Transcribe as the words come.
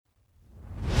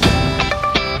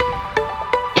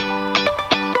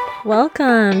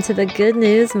Welcome to the Good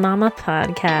News Mama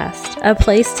podcast, a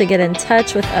place to get in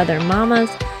touch with other mamas,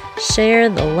 share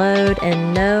the load,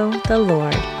 and know the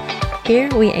Lord. Here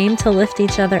we aim to lift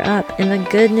each other up in the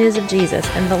good news of Jesus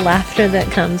and the laughter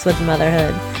that comes with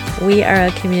motherhood. We are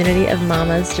a community of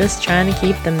mamas just trying to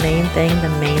keep the main thing the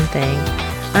main thing.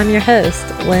 I'm your host,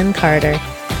 Lynn Carter,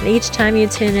 and each time you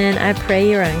tune in, I pray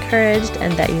you are encouraged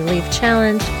and that you leave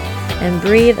challenged and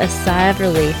breathe a sigh of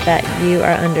relief that you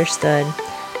are understood.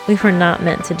 We were not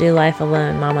meant to do life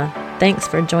alone, Mama. Thanks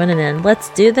for joining in. Let's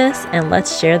do this and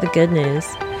let's share the good news.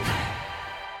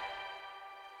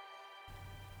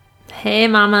 Hey,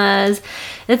 Mamas.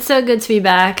 It's so good to be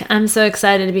back. I'm so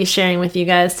excited to be sharing with you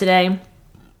guys today.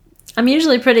 I'm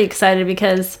usually pretty excited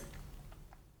because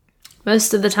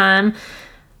most of the time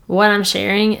what I'm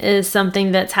sharing is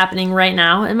something that's happening right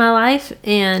now in my life,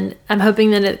 and I'm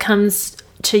hoping that it comes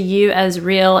to you as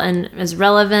real and as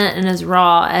relevant and as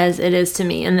raw as it is to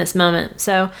me in this moment.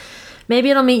 So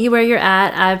maybe it'll meet you where you're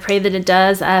at. I pray that it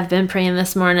does. I've been praying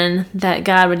this morning that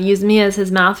God would use me as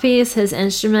his mouthpiece, his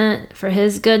instrument for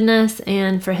his goodness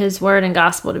and for his word and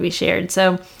gospel to be shared.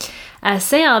 So I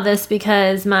say all this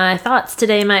because my thoughts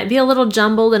today might be a little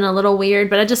jumbled and a little weird,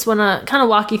 but I just want to kind of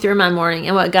walk you through my morning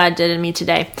and what God did in me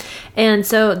today. And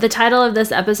so the title of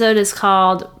this episode is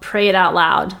called Pray It Out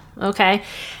Loud. Okay.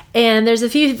 And there's a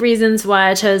few reasons why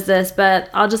I chose this, but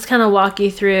I'll just kind of walk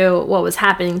you through what was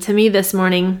happening to me this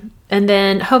morning. And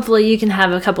then hopefully you can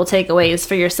have a couple takeaways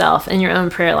for yourself in your own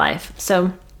prayer life.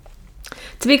 So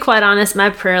to be quite honest, my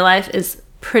prayer life is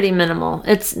pretty minimal.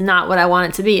 It's not what I want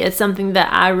it to be. It's something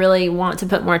that I really want to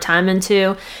put more time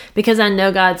into because I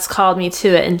know God's called me to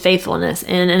it in faithfulness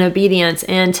and in obedience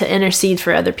and to intercede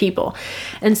for other people.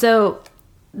 And so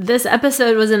this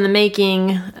episode was in the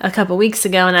making a couple weeks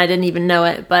ago and I didn't even know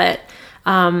it, but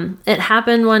it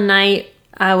happened one night.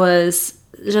 I was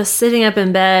just sitting up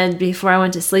in bed before I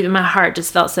went to sleep and my heart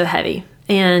just felt so heavy.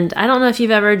 And I don't know if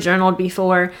you've ever journaled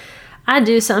before. I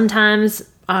do sometimes.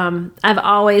 I've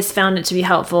always found it to be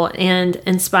helpful and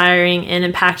inspiring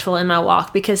and impactful in my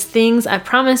walk because things, I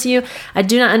promise you, I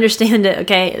do not understand it,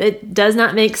 okay? It does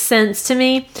not make sense to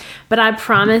me, but I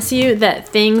promise you that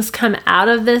things come out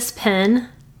of this pen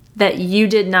that you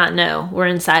did not know were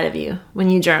inside of you when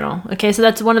you journal. Okay, so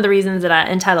that's one of the reasons that I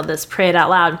entitled this Pray It Out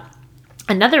Loud.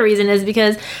 Another reason is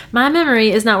because my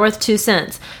memory is not worth 2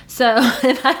 cents. So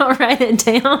if I don't write it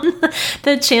down,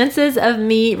 the chances of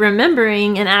me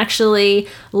remembering and actually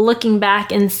looking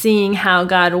back and seeing how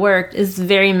God worked is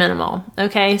very minimal.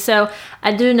 Okay, so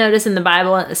I do notice in the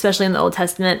Bible, especially in the Old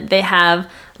Testament, they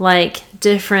have like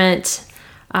different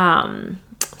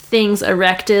things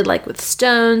erected, like with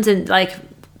stones and like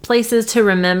places to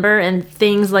remember and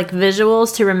things like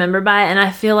visuals to remember by. And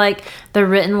I feel like the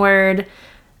written word,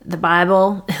 the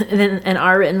Bible, and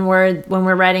our written word, when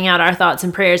we're writing out our thoughts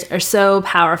and prayers, are so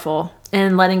powerful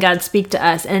in letting God speak to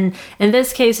us. And in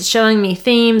this case, showing me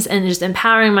themes and just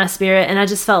empowering my spirit. And I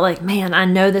just felt like, man, I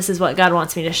know this is what God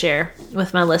wants me to share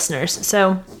with my listeners.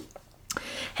 So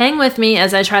hang with me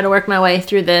as I try to work my way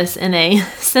through this in a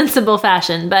sensible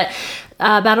fashion. But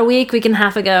about a week and a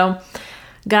half ago,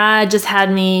 God just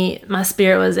had me, my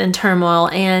spirit was in turmoil,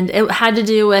 and it had to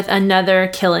do with another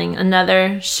killing,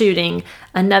 another shooting,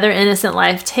 another innocent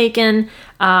life taken.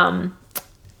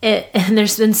 And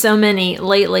there's been so many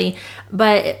lately,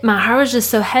 but my heart was just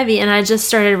so heavy and I just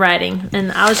started writing.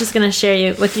 And I was just going to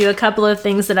share with you a couple of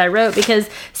things that I wrote because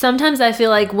sometimes I feel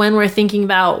like when we're thinking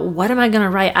about what am I going to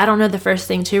write, I don't know the first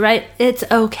thing to write. It's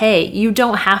okay. You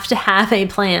don't have to have a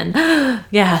plan.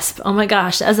 Gasp. Oh my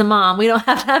gosh. As a mom, we don't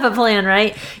have to have a plan,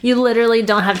 right? You literally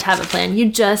don't have to have a plan.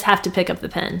 You just have to pick up the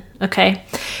pen. Okay.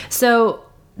 So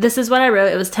this is what I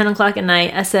wrote. It was 10 o'clock at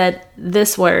night. I said,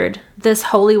 this word, this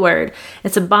holy word,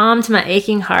 it's a balm to my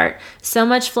aching heart. So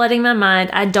much flooding my mind,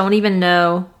 I don't even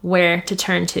know where to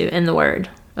turn to in the word.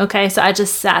 Okay, so I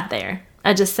just sat there.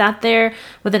 I just sat there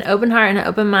with an open heart and an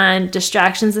open mind,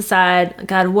 distractions aside.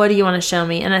 God, what do you want to show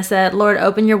me? And I said, Lord,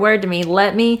 open your word to me.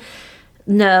 Let me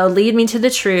know, lead me to the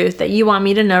truth that you want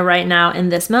me to know right now in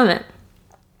this moment.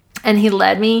 And he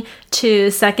led me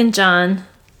to 2 John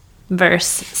verse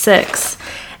 6.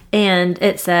 And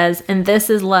it says, and this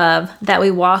is love, that we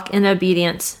walk in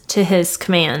obedience to his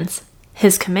commands.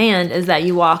 His command is that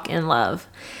you walk in love.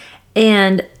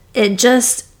 And it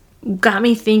just got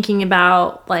me thinking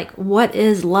about, like, what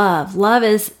is love? Love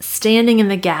is standing in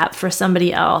the gap for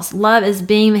somebody else. Love is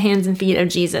being the hands and feet of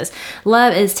Jesus.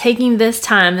 Love is taking this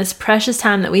time, this precious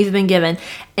time that we've been given,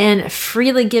 and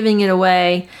freely giving it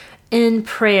away in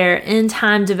prayer, in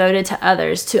time devoted to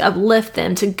others, to uplift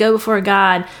them, to go before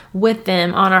God with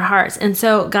them on our hearts. And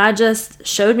so God just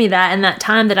showed me that in that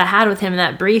time that I had with him in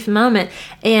that brief moment,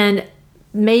 and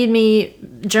made me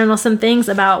journal some things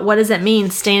about what does it mean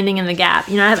standing in the gap.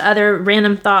 I have other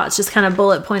random thoughts just kind of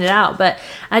bullet pointed out, but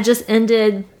I just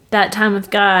ended that time with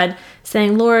God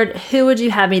saying, Lord, who would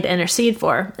you have me to intercede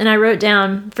for? And I wrote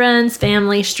down friends,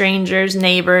 family, strangers,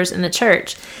 neighbors, and the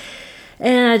church.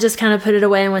 And I just kind of put it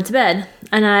away and went to bed.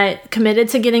 And I committed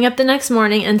to getting up the next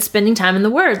morning and spending time in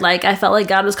the Word. Like I felt like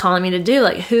God was calling me to do.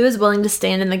 Like, who is willing to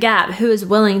stand in the gap? Who is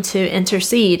willing to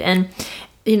intercede? And,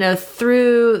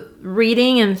 through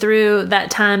reading and through that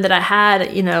time that I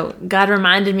had, God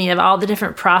reminded me of all the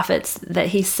different prophets that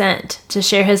he sent to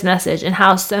share his message, and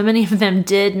how so many of them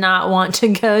did not want to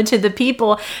go to the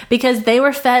people because they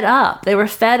were fed up. They were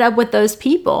fed up with those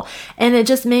people. And it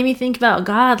just made me think about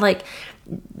God, like,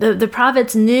 the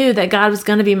prophets knew that God was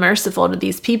going to be merciful to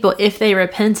these people if they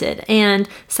repented. And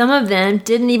some of them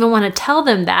didn't even want to tell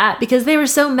them that because they were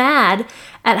so mad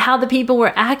at how the people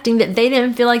were acting that they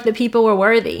didn't feel like the people were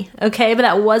worthy. Okay, but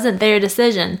that wasn't their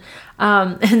decision.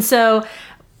 And so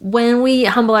when we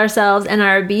humble ourselves and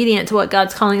are obedient to what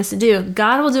God's calling us to do,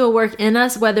 God will do a work in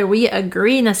us whether we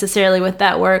agree necessarily with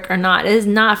that work or not. It is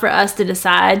not for us to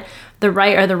decide the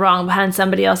right or the wrong behind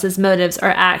somebody else's motives or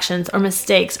actions or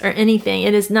mistakes or anything.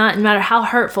 It is not, no matter how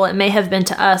hurtful it may have been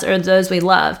to us or those we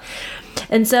love.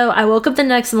 And so I woke up the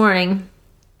next morning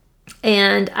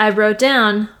and I wrote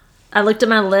down, I looked at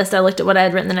my list, I looked at what I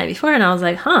had written the night before, and I was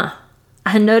like,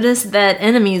 I noticed that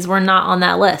enemies were not on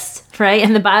that list, right?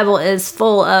 And the Bible is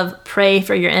full of pray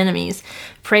for your enemies.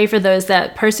 Pray for those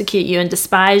that persecute you and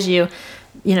despise you,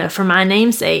 for my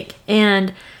name's sake.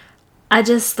 And I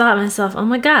just thought to myself, oh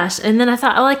my gosh. And then I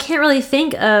thought, I can't really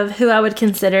think of who I would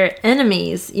consider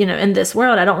enemies, in this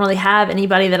world. I don't really have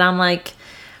anybody that I'm like,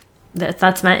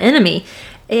 that's my enemy.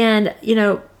 And,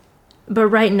 but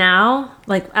right now,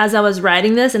 like as I was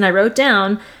writing this and I wrote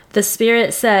down, the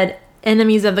Spirit said,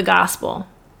 enemies of the gospel,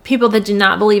 people that do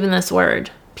not believe in this word,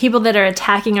 people that are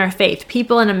attacking our faith,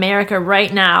 people in America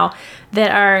right now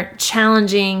that are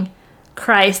challenging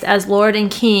Christ as Lord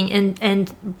and King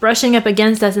and brushing up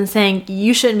against us and saying,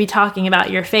 you shouldn't be talking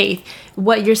about your faith.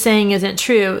 What you're saying isn't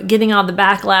true. Getting all the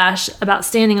backlash about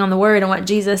standing on the word and what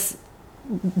Jesus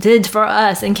did for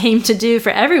us and came to do for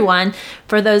everyone,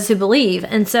 for those who believe.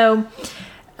 And so,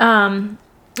 and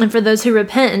for those who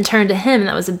repent and turn to him. And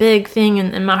that was a big thing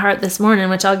in my heart this morning,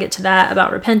 which I'll get to that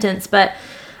about repentance. But,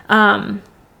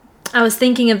 I was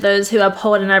thinking of those who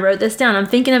uphold, and I wrote this down, I'm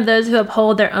thinking of those who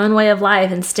uphold their own way of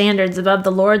life and standards above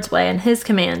the Lord's way and his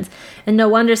commands. And no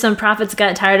wonder some prophets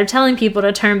got tired of telling people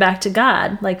to turn back to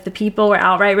God, like the people were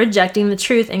outright rejecting the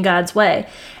truth in God's way.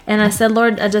 And I said,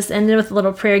 Lord, I just ended with a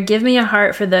little prayer. Give me a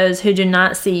heart for those who do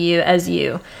not see you as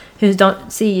you, who don't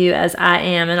see you as I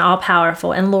am, and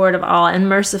all-powerful and Lord of all and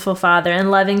merciful Father and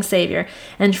loving Savior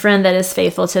and friend that is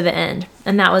faithful to the end.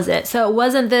 And that was it. So it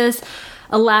wasn't this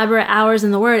elaborate hours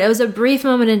in the word. It was a brief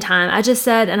moment in time. I just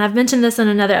said, and I've mentioned this in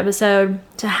another episode,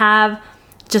 to have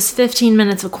just 15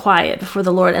 minutes of quiet before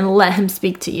the Lord and let him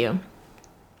speak to you.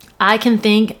 I can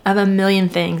think of a million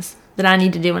things that I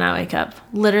need to do when I wake up.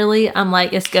 Literally, I'm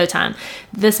like, it's go time.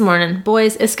 This morning,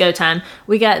 boys, it's go time.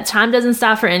 Time doesn't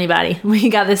stop for anybody. We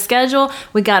got the schedule.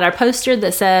 We got our poster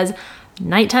that says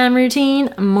nighttime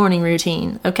routine, morning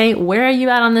routine. Okay, where are you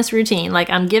at on this routine? Like,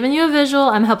 I'm giving you a visual.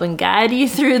 I'm helping guide you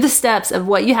through the steps of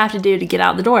what you have to do to get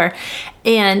out the door.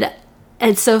 And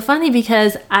it's so funny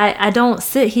because I don't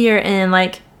sit here and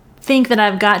like think that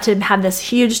I've got to have this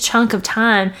huge chunk of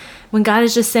time when God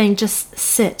is just saying, just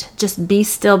sit, just be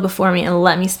still before me and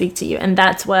let me speak to you. And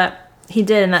that's what he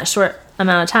did in that short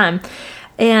amount of time.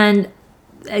 And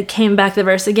it came back to the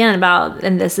verse again about,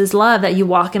 and this is love, that you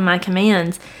walk in my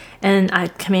commands. And I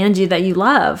command you that you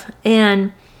love.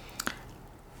 And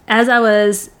as I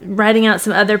was writing out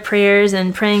some other prayers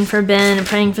and praying for Ben and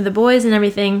praying for the boys and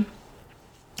everything,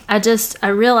 I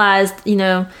realized,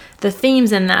 the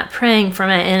themes in that: praying for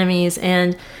my enemies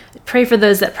and pray for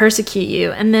those that persecute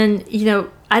you. And then,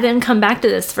 I didn't come back to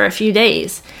this for a few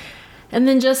days. And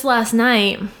then just last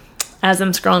night, as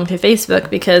I'm scrolling through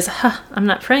Facebook, because I'm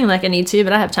not praying like I need to,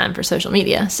 but I have time for social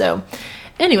media. So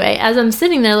anyway, as I'm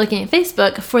sitting there looking at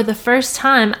Facebook, for the first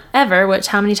time ever, which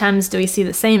how many times do we see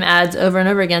the same ads over and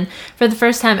over again? For the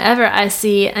first time ever, I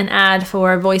see an ad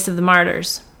for Voice of the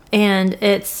Martyrs. And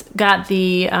it's got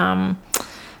the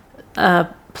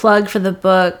plug for the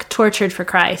book Tortured for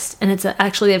Christ. And it's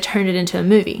actually, they've turned it into a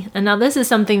movie. And now this is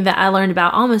something that I learned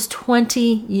about almost 20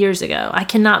 years ago. I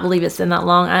cannot believe it's been that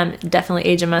long. I'm definitely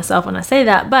aging myself when I say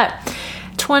that. But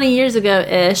 20 years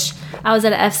ago-ish, I was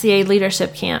at an FCA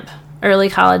leadership camp. early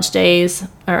college days,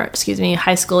 or excuse me,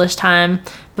 high schoolish time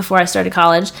before I started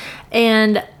college.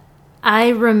 And I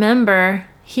remember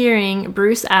hearing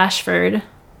Bruce Ashford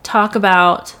talk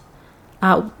about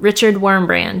Richard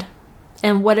Wurmbrand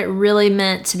and what it really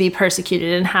meant to be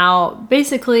persecuted, and how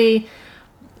basically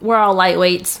we're all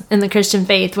lightweights in the Christian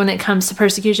faith when it comes to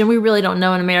persecution. We really don't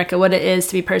know in America what it is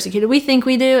to be persecuted. We think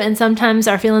we do, and sometimes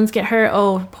our feelings get hurt.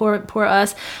 Oh, poor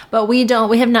us. But we don't.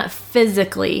 We have not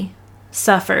physically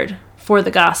suffered for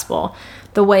the gospel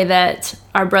the way that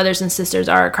our brothers and sisters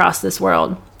are across this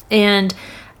world. And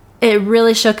it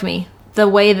really shook me, the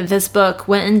way that this book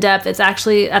went in depth. It's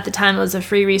actually, at the time, it was a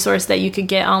free resource that you could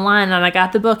get online, and I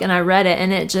got the book and I read it,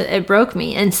 and it broke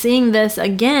me. And seeing this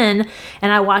again,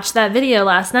 and I watched that video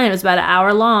last night, it was about an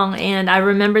hour long, and I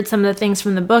remembered some of the things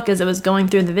from the book as it was going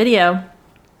through the video.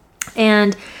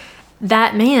 And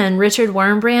that man, Richard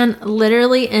Wurmbrand,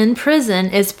 literally in prison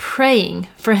is praying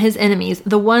for his enemies,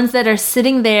 the ones that are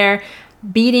sitting there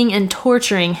beating and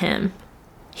torturing him.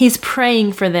 He's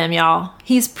praying for them, y'all.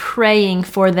 He's praying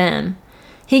for them.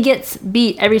 He gets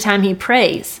beat every time he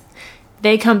prays.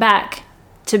 They come back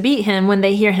to beat him when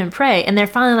they hear him pray. And they're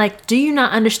finally like, do you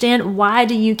not understand? Why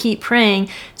do you keep praying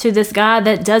to this God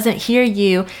that doesn't hear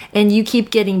you, and you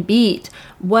keep getting beat?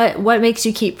 What makes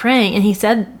you keep praying? And he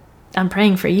said, I'm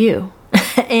praying for you.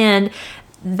 And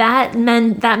that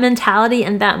mentality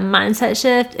and that mindset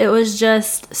shift, it was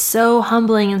just so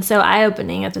humbling and so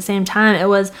eye-opening at the same time. It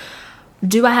was,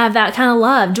 do I have that kind of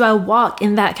love? Do I walk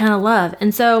in that kind of love?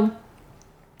 And so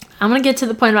I'm going to get to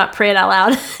the point about pray it out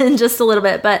loud in just a little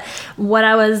bit. But what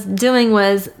I was doing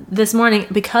was this morning,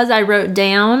 because I wrote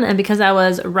down and because I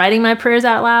was writing my prayers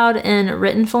out loud in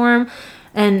written form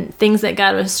and things that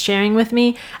God was sharing with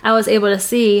me, I was able to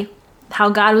see how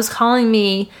God was calling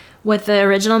me with the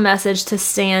original message to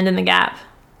stand in the gap,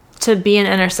 to be an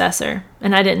intercessor.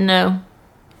 And I didn't know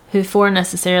who for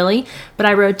necessarily, but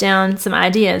I wrote down some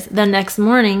ideas. The next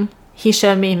morning, he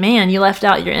showed me, man, you left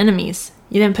out your enemies.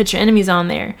 You didn't put your enemies on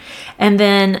there. And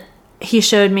then he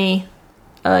showed me,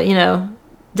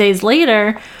 days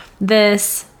later,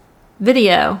 this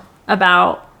video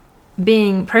about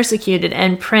being persecuted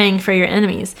and praying for your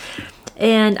enemies.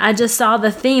 And I just saw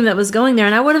the theme that was going there,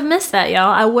 and I would have missed that,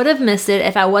 y'all. I would have missed it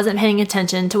if I wasn't paying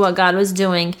attention to what God was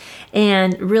doing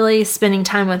and really spending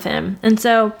time with him. And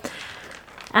so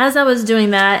as I was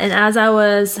doing that, and as I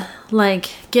was like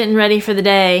getting ready for the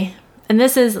day, and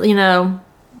this is,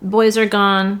 boys are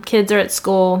gone, kids are at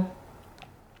school,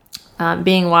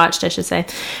 being watched, I should say.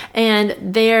 And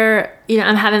they're,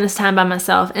 I'm having this time by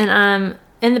myself, and I'm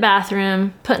in the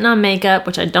bathroom putting on makeup,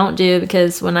 which I don't do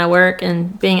because when I work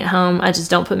and being at home, I just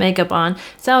don't put makeup on.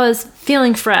 So I was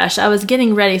feeling fresh. I was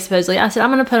getting ready, supposedly. I said, I'm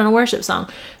going to put on a worship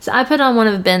song. So I put on one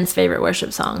of Ben's favorite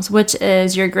worship songs, which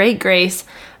is Your Great Grace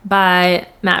by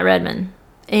Matt Redman.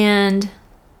 And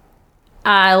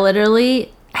I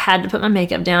literally had to put my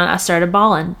makeup down. I started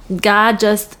bawling. God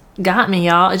just got me,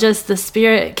 y'all. The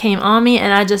Spirit came on me,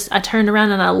 and I turned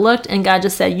around and I looked, and God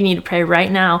just said, you need to pray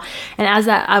right now. And as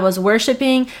I was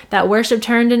worshiping, that worship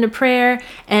turned into prayer,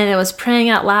 and it was praying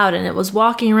out loud, and it was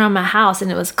walking around my house, and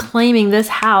it was claiming this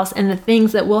house and the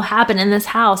things that will happen in this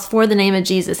house for the name of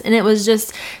Jesus. And it was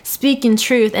just speaking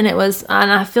truth, and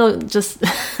I feel just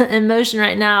emotion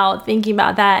right now thinking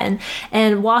about that,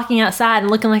 and walking outside and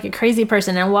looking like a crazy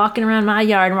person, and walking around my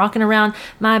yard, and walking around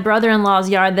my brother-in-law's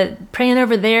yard, that praying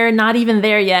over their not even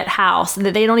there yet house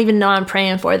that they don't even know I'm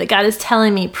praying for, that God is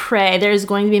telling me, pray. There's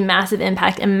going to be massive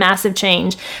impact and massive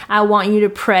change. I want you to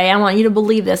pray. I want you to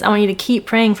believe this. I want you to keep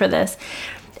praying for this.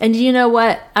 And do you know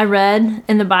what I read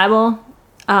in the Bible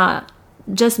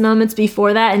just moments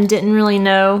before that, and didn't really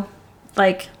know,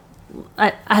 I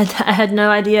had no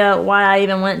idea why I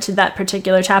even went to that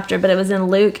particular chapter, but it was in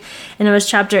Luke, and it was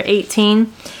chapter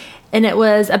 18, and it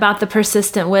was about the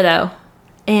persistent widow.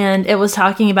 And it was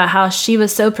talking about how she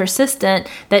was so persistent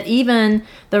that even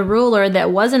the ruler that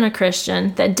wasn't a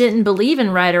Christian, that didn't believe in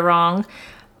right or wrong,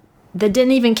 that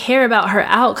didn't even care about her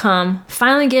outcome,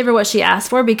 finally gave her what she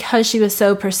asked for because she was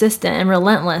so persistent and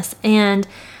relentless. And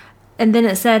then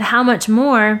it said, how much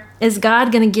more is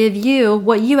God going to give you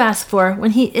what you ask for,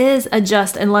 when he is a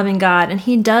just and loving God, and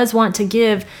he does want to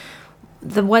give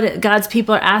what God's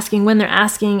people are asking when they're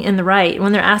asking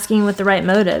when they're asking with the right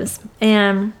motives.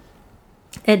 And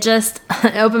it just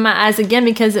opened my eyes again,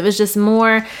 because it was just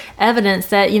more evidence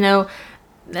that,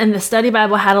 and the study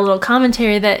Bible had a little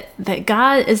commentary that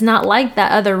God is not like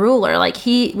that other ruler.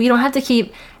 We don't have to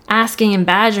keep asking and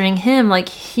badgering him.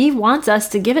 He wants us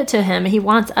to give it to him. He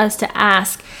wants us to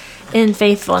ask in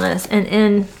faithfulness and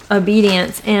in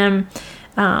obedience. And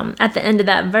at the end of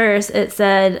that verse, it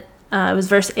said, it was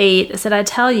verse 8. It said, I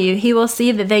tell you, he will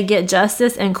see that they get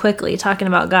justice and quickly, talking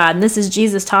about God. And this is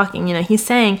Jesus talking. He's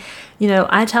saying,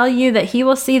 I tell you that he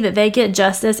will see that they get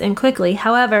justice and quickly.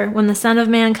 However, when the Son of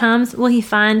Man comes, will he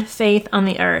find faith on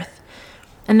the earth?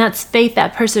 And that's faith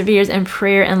that perseveres in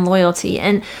prayer and loyalty.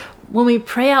 And when we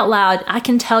pray out loud, I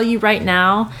can tell you right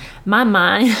now, my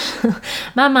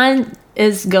mind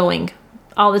is going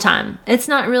all the time. It's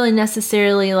not really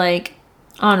necessarily like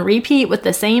on repeat with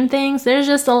the same things. There's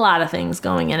just a lot of things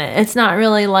going in it. It's not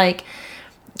really like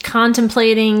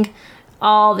contemplating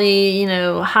all the,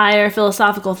 higher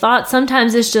philosophical thoughts.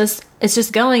 Sometimes it's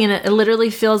just going, and it literally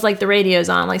feels like the radio's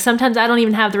on. Like sometimes I don't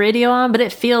even have the radio on, but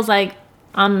it feels like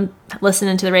I'm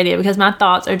listening to the radio because my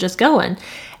thoughts are just going.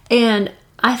 And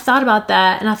I thought about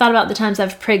that, and I thought about the times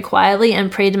I've prayed quietly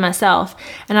and prayed to myself.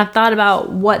 And I've thought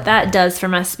about what that does for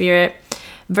my spirit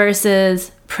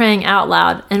versus praying out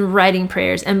loud and writing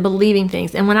prayers and believing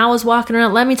things. And when I was walking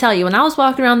around, let me tell you, when I was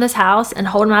walking around this house and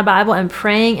holding my Bible and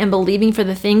praying and believing for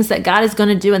the things that God is going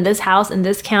to do in this house, in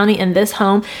this county, in this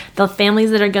home, the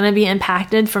families that are going to be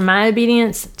impacted for my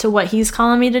obedience to what he's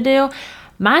calling me to do,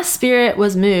 my spirit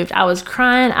was moved. I was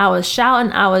crying, I was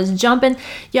shouting, I was jumping.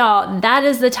 Y'all, that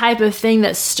is the type of thing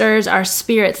that stirs our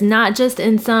spirits, not just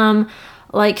in some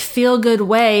like feel good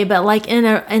way, but like in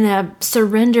a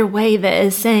surrender way that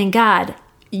is saying, God,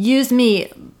 use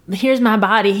me. Here's my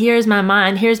body. Here's my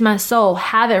mind. Here's my soul.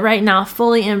 Have it right now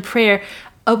fully in prayer.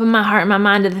 Open my heart and my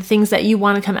mind to the things that you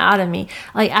want to come out of me.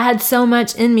 Like I had so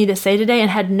much in me to say today and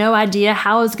had no idea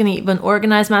how I was going to even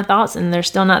organize my thoughts. And they're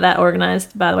still not that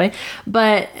organized, by the way,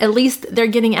 but at least they're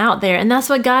getting out there. And that's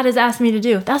what God has asked me to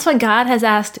do. That's what God has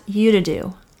asked you to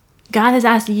do. God has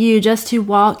asked you just to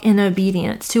walk in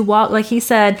obedience, to walk like he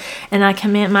said, and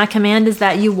my command is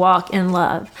that you walk in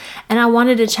love. And I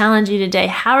wanted to challenge you today.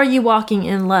 How are you walking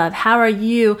in love? How are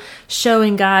you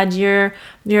showing God your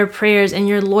prayers and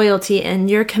your loyalty and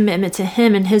your commitment to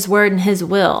him and his word and his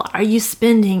will? Are you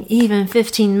spending even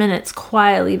 15 minutes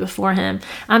quietly before him?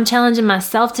 I'm challenging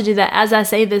myself to do that as I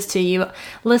say this to you.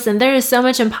 Listen, there is so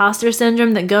much imposter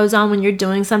syndrome that goes on when you're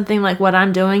doing something like what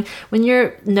I'm doing. When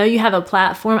you have a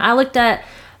platform. I looked at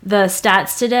the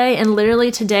stats today, and literally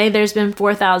today there's been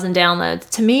 4,000 downloads.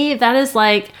 To me, that is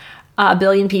like a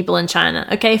billion people in China.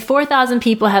 Okay, 4,000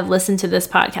 people have listened to this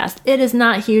podcast. It is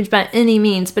not huge by any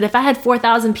means, but if I had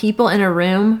 4,000 people in a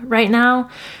room right now,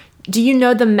 do you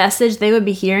know the message they would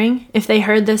be hearing if they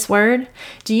heard this word?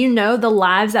 Do you know the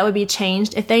lives that would be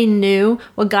changed if they knew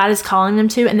what God is calling them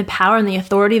to and the power and the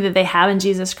authority that they have in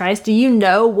Jesus Christ? Do you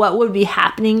know what would be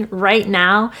happening right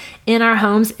now in our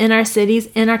homes, in our cities,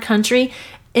 in our country,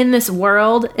 in this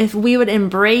world if we would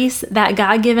embrace that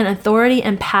God-given authority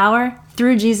and power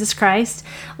through Jesus Christ?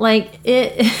 Like,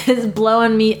 it is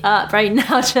blowing me up right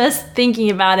now just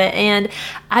thinking about it. And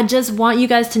I just want you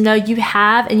guys to know you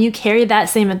have and you carry that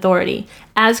same authority.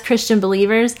 As Christian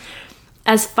believers,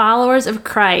 as followers of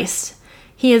Christ,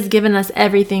 he has given us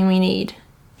everything we need.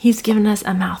 He's given us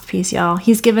a mouthpiece, y'all.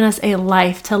 He's given us a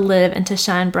life to live and to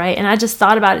shine bright. And I just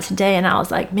thought about it today, and I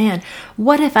was like, man,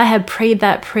 what if I had prayed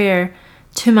that prayer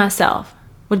to myself?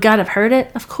 Would God have heard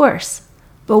it? Of course.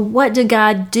 But what did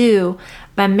God do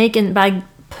by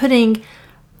putting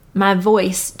my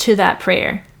voice to that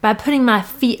prayer? By putting my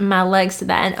feet and my legs to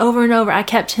that. And over, I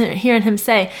kept hearing him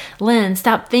say, Lynn,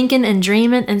 stop thinking and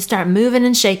dreaming and start moving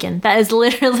and shaking. That is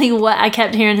literally what I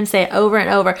kept hearing him say over and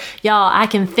over. Y'all, I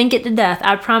can think it to death.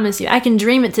 I promise you. I can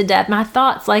dream it to death. My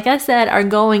thoughts, like I said, are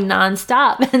going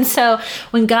nonstop. And so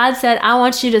when God said, I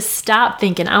want you to stop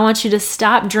thinking, I want you to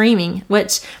stop dreaming,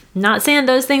 which not saying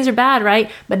those things are bad,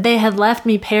 right? But they had left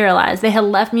me paralyzed. They had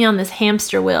left me on this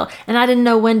hamster wheel, and I didn't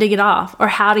know when to get off or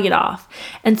how to get off.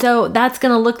 And so that's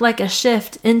going to look like a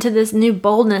shift into this new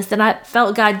boldness that I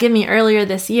felt God give me earlier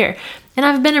this year. And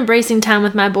I've been embracing time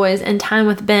with my boys and time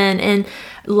with Ben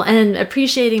and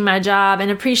appreciating my job and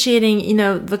appreciating,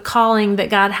 the calling that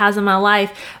God has in my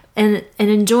life. And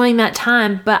enjoying that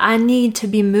time, but I need to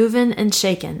be moving and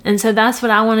shaking. And so that's what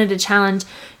I wanted to challenge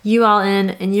you all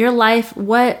in your life.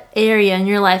 What area in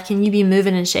your life can you be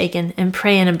moving and shaking and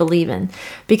praying and believing?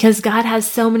 Because God has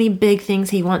so many big things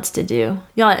he wants to do.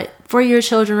 Y'all, for your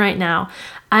children right now,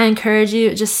 I encourage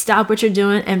you, just stop what you're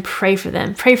doing and pray for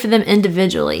them. Pray for them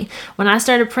individually. When I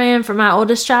started praying for my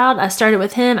oldest child, I started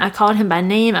with him. I called him by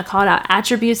name. I called out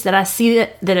attributes that I see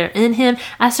that are in him.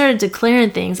 I started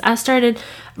declaring things. I started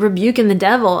rebuking the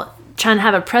devil, trying to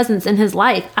have a presence in his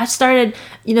life. I started,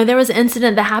 there was an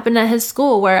incident that happened at his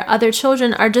school where other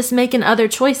children are just making other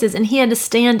choices, and he had to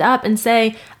stand up and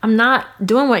say, I'm not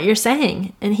doing what you're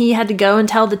saying. And he had to go and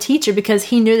tell the teacher because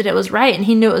he knew that it was right and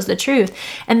he knew it was the truth.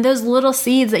 And those little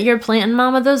seeds that you're planting,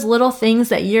 Mama, those little things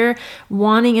that you're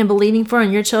wanting and believing for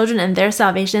in your children and their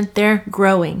salvation, they're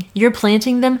growing. You're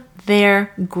planting them.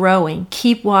 They're growing.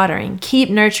 Keep watering, keep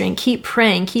nurturing, keep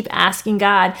praying, keep asking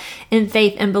God in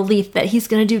faith and belief that he's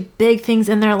going to do big things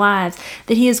in their lives,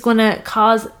 that he is going to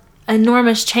cause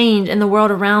enormous change in the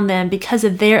world around them because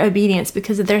of their obedience,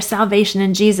 because of their salvation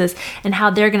in Jesus, and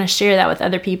how they're going to share that with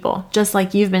other people, just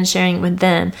like you've been sharing with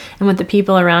them and with the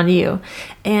people around you.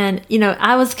 And,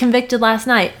 I was convicted last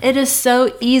night. It is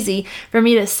so easy for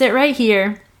me to sit right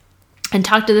here and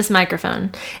talk to this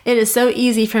microphone. It is so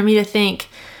easy for me to think,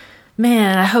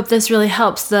 man, I hope this really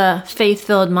helps the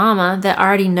faith-filled mama that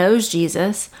already knows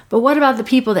Jesus. But what about the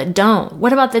people that don't?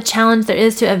 What about the challenge there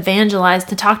is to evangelize,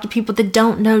 to talk to people that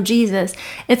don't know Jesus?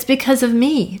 It's because of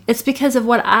me. It's because of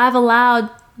what I've allowed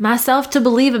myself to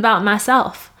believe about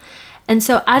myself. And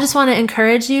so I just want to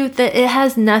encourage you that it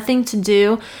has nothing to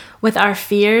do with our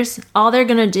fears. All they're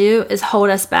going to do is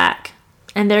hold us back,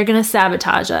 and they're going to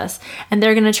sabotage us, and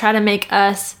they're going to try to make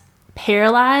us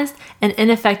paralyzed and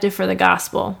ineffective for the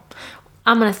gospel.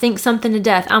 I'm going to think something to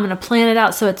death. I'm going to plan it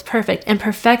out so it's perfect. And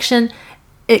perfection,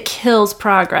 it kills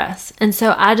progress. And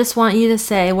so I just want you to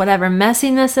say, whatever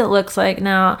messiness it looks like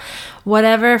now,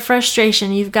 whatever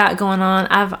frustration you've got going on,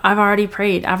 I've already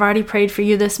prayed. I've already prayed for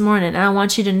you this morning. And I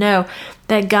want you to know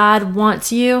that God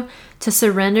wants you to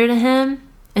surrender to him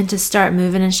and to start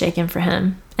moving and shaking for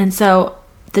him. And so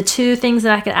the two things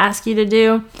that I could ask you to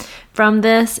do from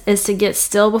this is to get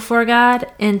still before God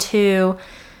and to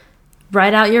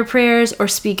write out your prayers or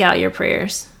speak out your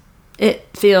prayers. It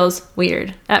feels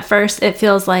weird. At first, it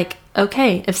feels like,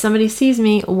 okay, if somebody sees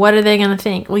me, what are they going to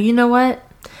think? Well, you know what?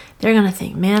 They're going to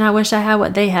think, man, I wish I had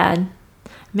what they had.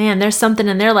 Man, there's something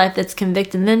in their life that's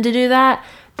convicting them to do that.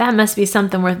 That must be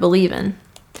something worth believing.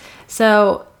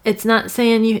 So it's not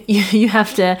saying you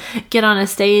have to get on a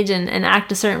stage and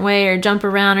act a certain way or jump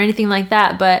around or anything like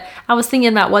that. But I was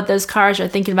thinking about what those cars are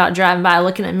thinking about driving by,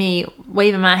 looking at me,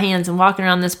 waving my hands and walking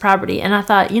around this property. And I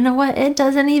thought, you know what? It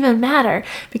doesn't even matter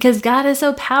because God is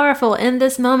so powerful in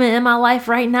this moment in my life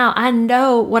right now. I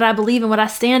know what I believe and what I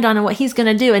stand on and what he's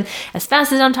going to do. And as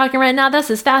fast as I'm talking right now, that's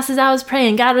as fast as I was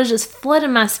praying. God was just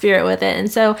flooding my spirit with it.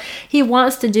 And so he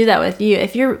wants to do that with you.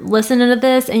 If you're listening to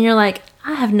this and you're like,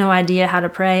 I have no idea how to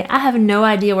pray. I have no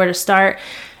idea where to start.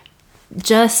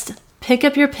 Just pick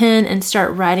up your pen and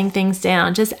start writing things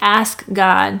down. Just ask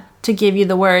God to give you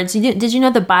the words. Did you know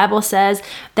the Bible says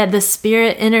that the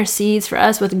Spirit intercedes for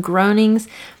us with groanings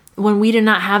when we do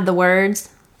not have the words?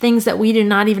 Things that we do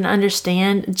not even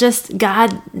understand. Just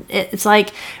God, it's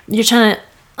like you're trying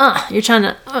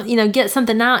to get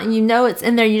something out and it's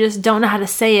in there. You just don't know how to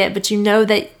say it, but you know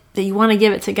that you want to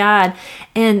give it to God.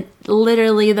 And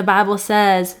literally the Bible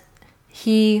says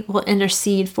he will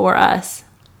intercede for us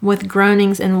with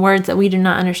groanings and words that we do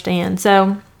not understand.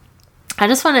 So I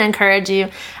just want to encourage you.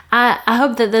 I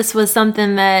hope that this was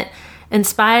something that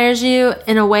inspires you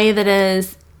in a way that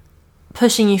is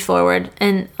pushing you forward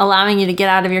and allowing you to get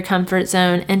out of your comfort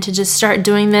zone and to just start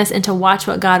doing this and to watch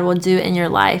what God will do in your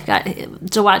life.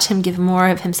 To watch him give more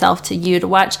of himself to you, to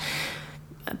watch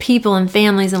people and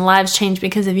families and lives change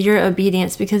because of your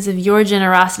obedience, because of your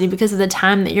generosity, because of the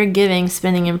time that you're giving,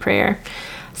 spending in prayer.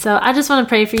 So I just want to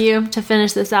pray for you to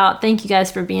finish this out. Thank you guys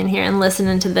for being here and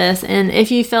listening to this. And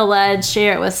if you feel led,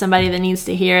 share it with somebody that needs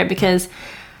to hear it, because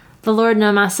the Lord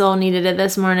know my soul needed it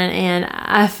this morning. And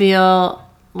I feel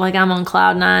like I'm on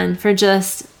cloud nine for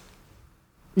just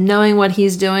knowing what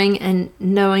he's doing and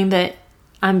knowing that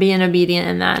I'm being obedient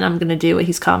in that, and I'm going to do what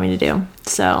he's called me to do.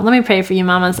 So let me pray for you,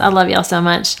 mamas. I love y'all so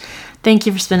much. Thank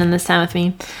you for spending this time with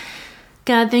me.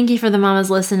 God, thank you for the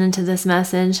mamas listening to this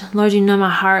message. Lord, my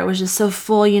heart was just so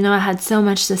full. I had so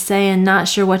much to say and not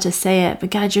sure what to say it.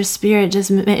 But God, your spirit just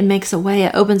it makes a way.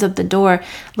 It opens up the door.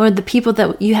 Lord, the people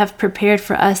that you have prepared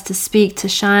for us to speak, to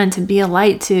shine, to be a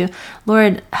light to,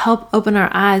 Lord, help open our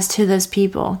eyes to those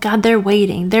people. God, they're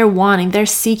waiting. They're wanting. They're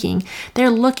seeking. They're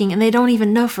looking, and they don't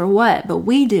even know for what. But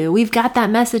we do. We've got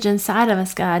that message inside of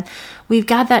us, God. We've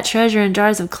got that treasure in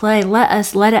jars of clay. Let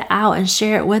us let it out and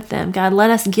share it with them. God, let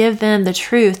us give them the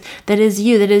truth that is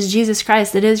you, that is Jesus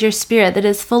Christ, that is your spirit, that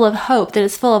is full of hope, that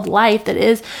is full of life, that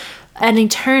is an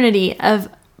eternity of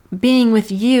being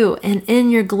with you and in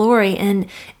your glory and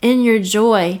in your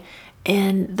joy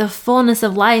and the fullness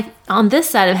of life on this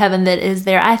side of heaven that is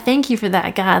there. I thank you for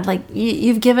that, God. Like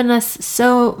you've given us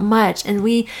so much, and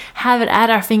we have it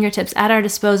at our fingertips, at our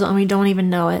disposal, and we don't even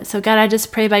know it. So God, I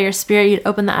just pray by your Spirit, you'd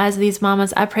open the eyes of these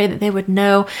mamas. I pray that they would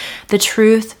know the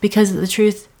truth, because the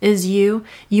truth is you.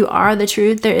 You are the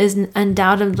truth. There is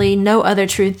undoubtedly no other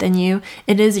truth than you.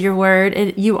 It is your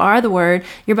word. You are the word.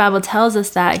 Your Bible tells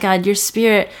us that, God. Your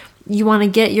Spirit, you want to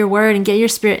get your word and get your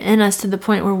Spirit in us to the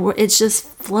point where it's just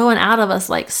flowing out of us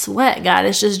like sweat, God.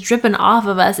 It's just dripping off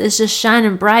of us. It's just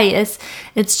shining bright.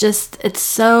 It's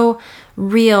so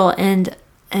real and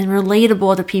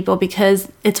relatable to people, because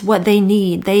it's what they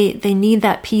need. They need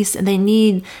that peace, and they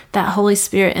need that Holy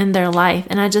Spirit in their life.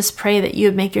 And I just pray that you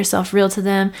would make yourself real to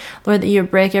them, Lord, that you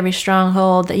would break every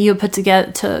stronghold, that you would put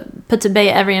to bay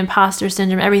every imposter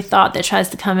syndrome, every thought that tries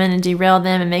to come in and derail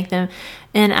them and make them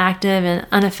inactive and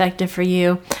ineffective for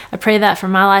you. I pray that for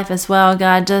my life as well,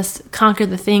 God. Just conquer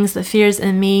the things, the fears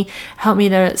in me. Help me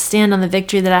to stand on the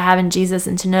victory that I have in Jesus,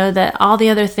 and to know that all the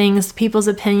other things, people's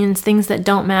opinions, things that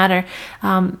don't matter,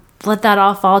 let that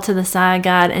all fall to the side,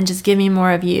 God, and just give me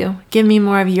more of you. Give me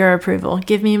more of your approval.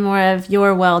 Give me more of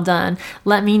your well done.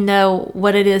 Let me know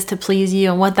what it is to please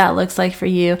you and what that looks like for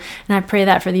you. And I pray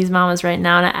that for these mamas right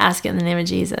now, and I ask it in the name of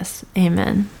Jesus.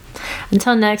 Amen.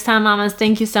 Until next time, mamas,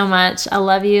 thank you so much. I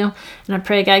love you, and I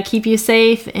pray God keep you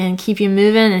safe and keep you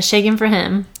moving and shaking for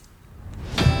Him.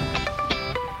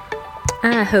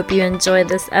 I hope you enjoyed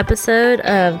this episode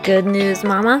of Good News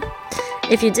Mama.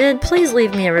 If you did, please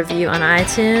leave me a review on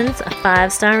iTunes. A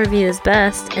 5-star review is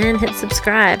best, and hit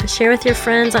subscribe. Share with your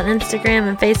friends on Instagram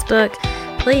and Facebook.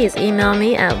 Please email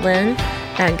me at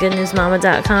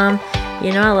lynn@goodnewsmama.com.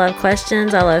 You know I love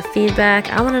questions. I love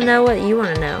feedback. I want to know what you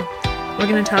want to know. We're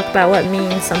going to talk about what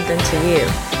means something to you.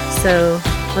 So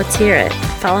let's hear it.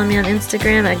 Follow me on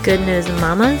Instagram at Good News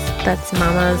Mamas. That's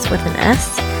mamas with an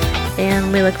S.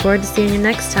 And we look forward to seeing you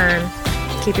next time.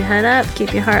 Keep your head up,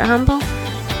 keep your heart humble,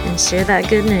 and share that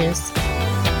good news.